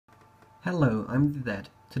Hello, I'm Dad.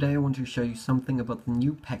 Today I want to show you something about the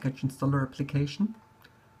new package installer application.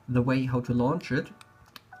 The way how to launch it.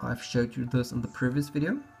 I've showed you this in the previous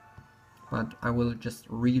video, but I will just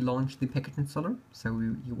relaunch the package installer so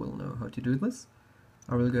you will know how to do this.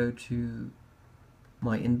 I will go to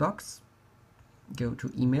my inbox, go to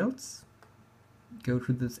emails, go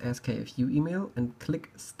to this SKFU email and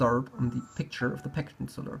click start on the picture of the package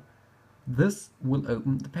installer. This will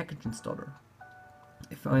open the package installer.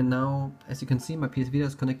 If I now, as you can see, my PS Vita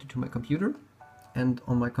is connected to my computer, and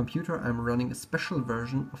on my computer I'm running a special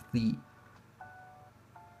version of the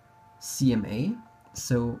CMA,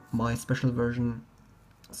 so my special version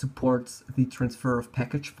supports the transfer of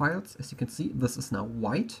package files. As you can see, this is now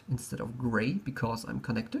white instead of gray because I'm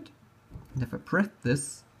connected. And if I press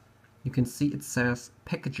this, you can see it says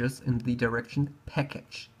packages in the direction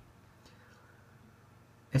package.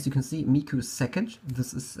 As you can see, Miku second.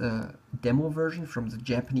 This is a demo version from the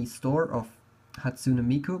Japanese store of Hatsune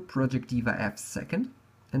Miku Project Diva F second,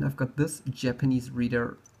 and I've got this Japanese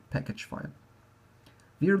reader package file.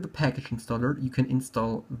 Via the package installer, you can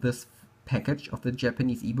install this package of the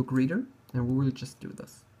Japanese ebook reader, and we will just do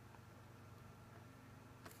this.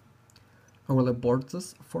 I will abort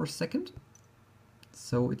this for a second,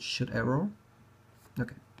 so it should error.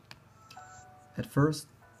 Okay. At first,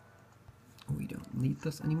 we don't need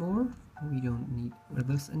this anymore. We don't need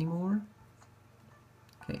this anymore.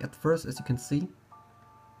 Okay, at first, as you can see,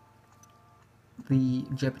 the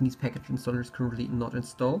Japanese package installer is currently not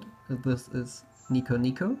installed. This is Nico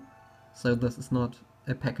Nico, so this is not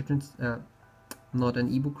a package, not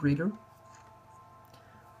an ebook reader.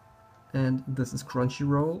 And this is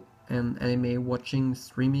Crunchyroll, an anime watching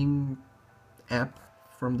streaming app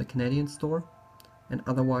from the Canadian store. And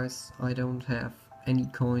otherwise, I don't have any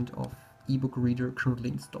kind of ebook reader currently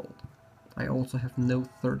installed. I also have no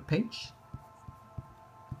third page.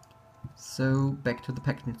 So back to the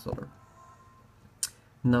package installer.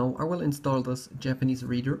 Now I will install this Japanese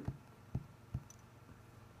reader,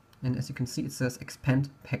 and as you can see it says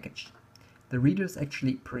expand package. The reader is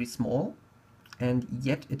actually pretty small, and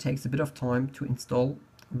yet it takes a bit of time to install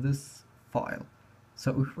this file.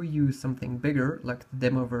 So if we use something bigger, like the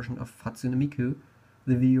demo version of Hatsune Miku,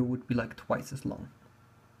 the video would be like twice as long.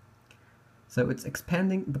 So it's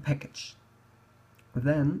expanding the package.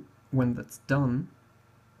 Then, when that's done,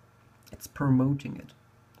 it's promoting it.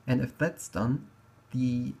 And if that's done,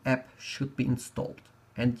 the app should be installed.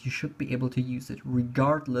 And you should be able to use it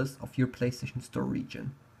regardless of your PlayStation Store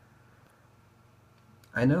region.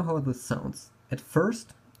 I know how this sounds. At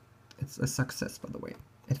first, it's a success, by the way.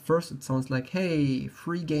 At first it sounds like, hey,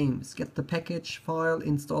 free games, get the package file,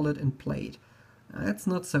 install it and play it. That's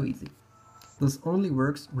not so easy. This only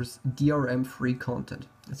works with DRM-free content.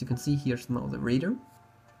 As you can see, here's now the reader.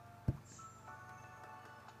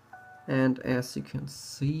 And as you can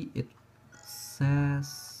see, it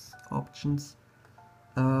says options,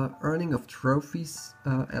 earning of trophies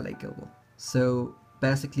eligible. So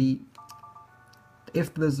basically,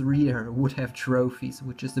 if this reader would have trophies,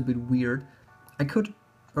 which is a bit weird, I could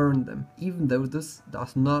earn them, even though this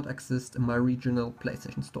does not exist in my regional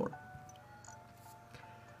PlayStation Store.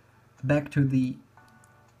 Back to the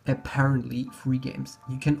apparently free games.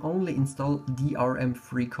 You can only install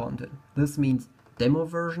DRM-free content. This means demo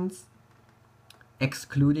versions,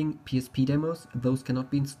 excluding PSP demos, those cannot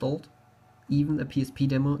be installed. Even a PSP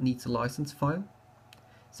demo needs a license file.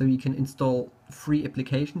 So you can install free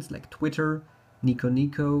applications like Twitter, Nico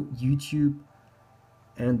Nico, YouTube,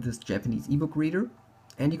 and this Japanese ebook reader.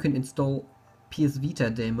 And you can install PS Vita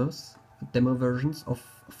demo versions of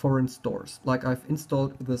foreign stores. Like I've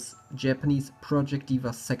installed this Japanese Project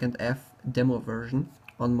Diva 2nd F demo version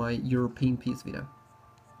on my European PS Vita.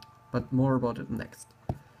 But more about it next.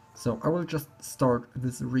 So I will just start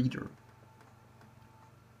this reader.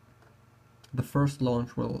 The first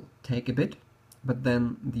launch will take a bit, but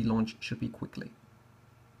then the launch should be quickly.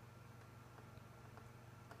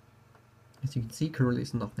 As you can see, currently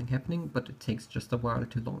is nothing happening, but it takes just a while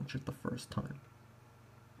to launch it the first time.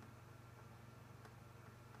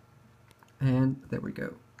 And there we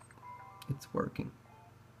go. It's working.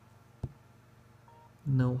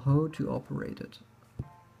 Now how to operate it.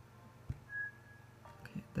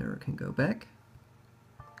 Okay, there I can go back.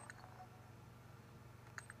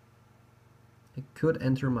 I could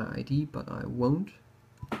enter my ID, but I won't.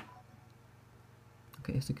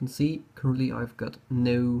 Okay, as you can see, currently I've got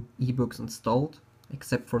no ebooks installed,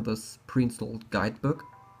 except for this pre-installed guidebook,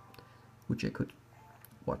 which I could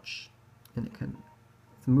watch, and I can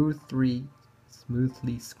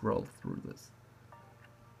smoothly scroll through this.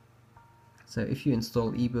 So if you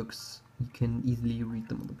install ebooks, you can easily read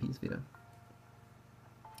them on the PS Vita.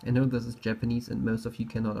 I know this is Japanese and most of you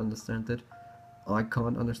cannot understand it. I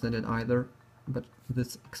can't understand it either, but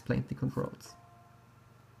this explains the controls.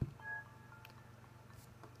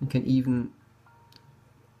 You can even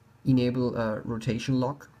enable a rotation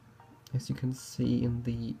lock, as you can see in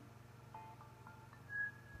the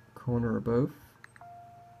corner above.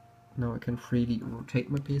 Now I can freely rotate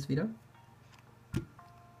my PS Vita.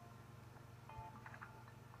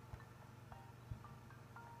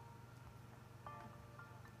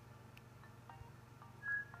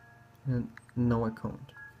 And now I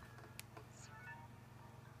can't.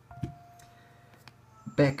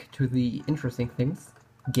 Back to the interesting things.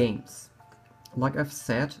 Games. Like I've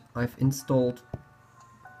said, I've installed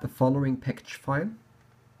the following package file.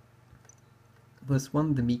 This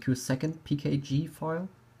one, the Miku second PKG file.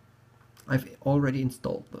 I've already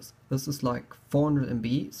installed this. This is like 400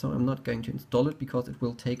 MB, so I'm not going to install it because it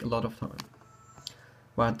will take a lot of time.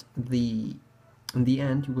 But in the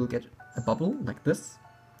end you will get a bubble like this,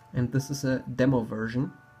 and this is a demo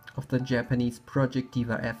version of the Japanese Project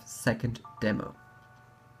Diva F second demo.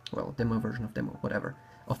 Well, demo version of demo, whatever,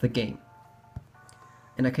 of the game.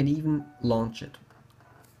 And I can even launch it.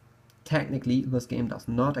 Technically, this game does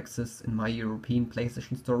not exist in my European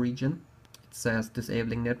PlayStation Store region. It says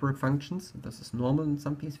disabling network functions. This is normal in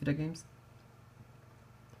some PS Vita games.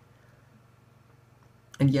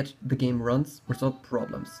 And yet the game runs without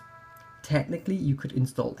problems. Technically, you could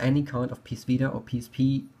install any kind of PS Vita or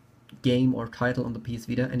PSP game or title on the PS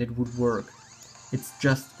Vita and it would work. It's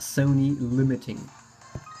just Sony limiting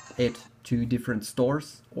it to different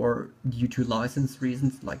stores or due to license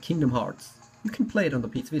reasons like Kingdom Hearts. You can play it on the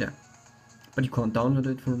PS Vita, but you can't download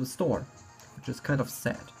it from the store, which is kind of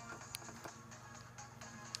sad.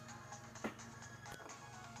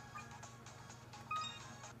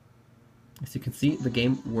 As you can see, the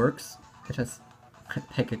game works. It has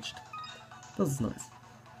packaged. This is nice.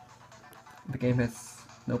 The game has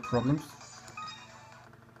no problems.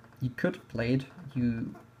 You could play it.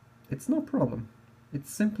 It's no problem.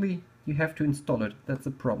 It's simply you have to install it. That's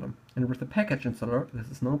the problem. And with the package installer, this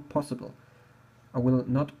is not possible. I will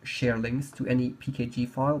not share links to any PKG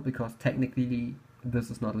file because technically this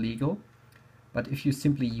is not legal. But if you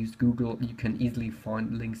simply use Google, you can easily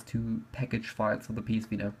find links to package files for the PS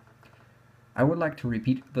Vita. I would like to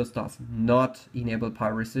repeat, this does not enable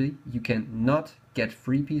piracy. You cannot get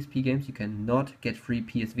free PSP games, you cannot get free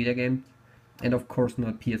PS Vita games, and of course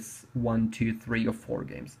not PS 1, 2, 3 or 4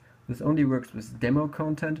 games. This only works with demo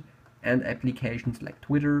content and applications like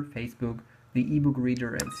Twitter, Facebook, the ebook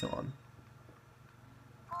reader and so on.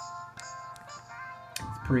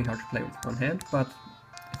 It's pretty hard to play with one hand, but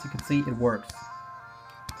as you can see, it works.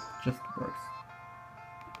 It just works.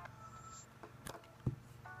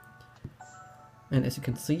 And as you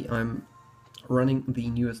can see, I'm running the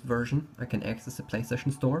newest version. I can access the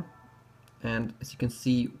PlayStation Store, and as you can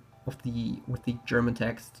see with the German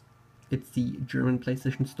text, it's the German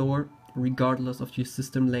PlayStation Store, regardless of your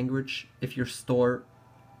system language. If your store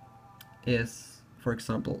is, for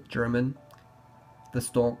example, German, the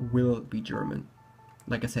store will be German.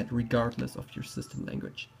 Like I said, regardless of your system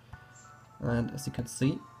language. And as you can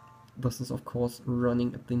see, this is of course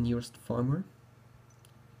running at the newest firmware,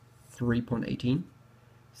 3.18.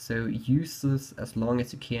 So use this as long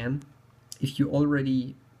as you can. If you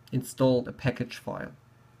already installed a package file,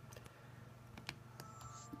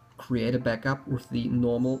 create a backup with the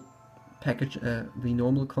normal package, the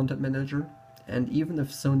normal content manager, and even if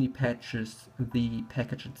Sony patches the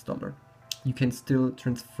package installer, you can still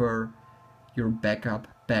transfer your backup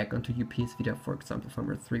back onto your PS Vita, for example,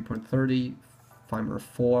 firmware 3.30, firmware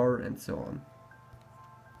 4, and so on.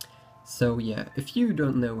 So yeah, if you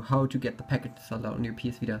don't know how to get the package installer on your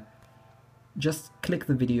PS Vita, just click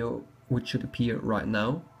the video which should appear right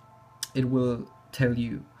now. It will tell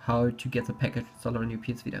you how to get the package installer on your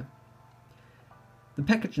PS Vita. The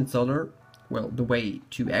package installer, well, the way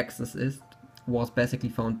to access it was basically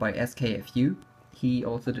found by SKFU. He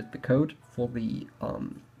also did the code for the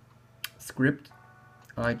script.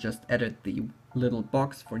 I just added the little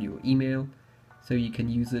box for your email, so you can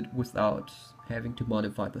use it without having to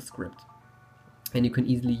modify the script. And you can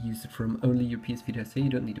easily use it from only your PS Vita, so you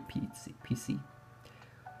don't need a PC.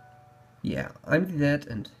 Yeah, I'm Dad,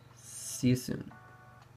 and see you soon.